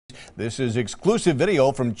This is exclusive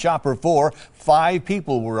video from Chopper 4. 5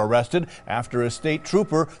 people were arrested after a state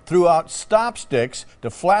trooper threw out stop sticks to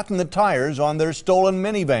flatten the tires on their stolen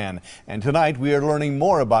minivan. And tonight we are learning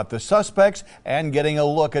more about the suspects and getting a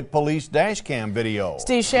look at police dash cam video.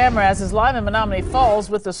 Steve Chamraz is live in Menomonee Falls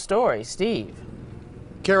with the story. Steve.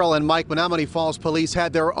 Carol and Mike, Menomonee Falls police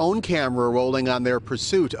had their own camera rolling on their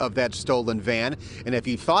pursuit of that stolen van. And if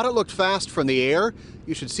you thought it looked fast from the air,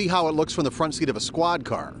 you should see how it looks from the front seat of a squad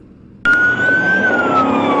car.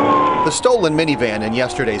 The stolen minivan in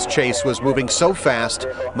yesterday's chase was moving so fast,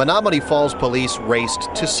 Menomonee Falls police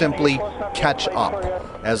raced to simply catch up.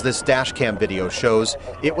 As this dash cam video shows,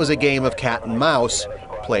 it was a game of cat and mouse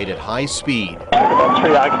played at high speed. About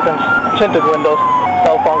 3 occupants, tinted windows,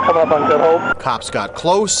 cell phone come up on Good Hope. Cops got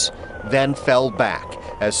close, then fell back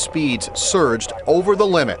as speeds surged over the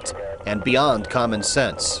limit and beyond common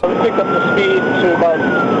sense. We picked up the speed to about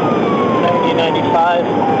 90, 95,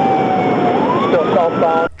 still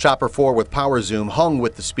southbound. Chopper 4 with power zoom hung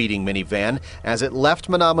with the speeding minivan as it left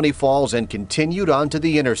Menomonee Falls and continued onto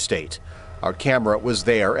the interstate. Our camera was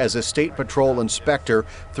there as a state patrol inspector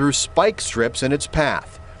threw spike strips in its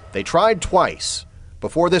path. They tried twice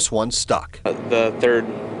before this one stuck. The third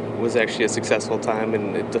was actually a successful time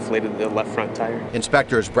and it deflated the left front tire.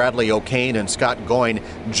 Inspectors Bradley O'Kane and Scott Goyne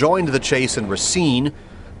joined the chase in Racine.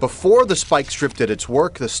 Before the spike strip did its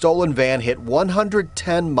work, the stolen van hit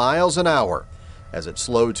 110 miles an hour. As it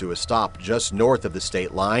slowed to a stop just north of the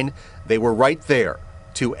state line, they were right there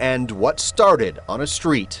to end what started on a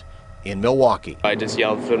street in Milwaukee. I just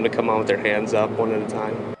yelled for them to come on with their hands up one at a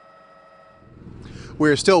time.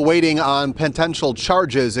 We're still waiting on potential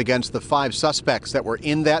charges against the 5 suspects that were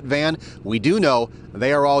in that van. We do know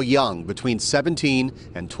they are all young, between 17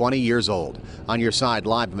 and 20 years old. On your side,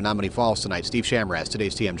 live in Menomonee Falls tonight, Steve Chamraz,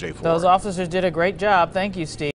 today's TMJ4. Those officers did a great job. Thank you, Steve.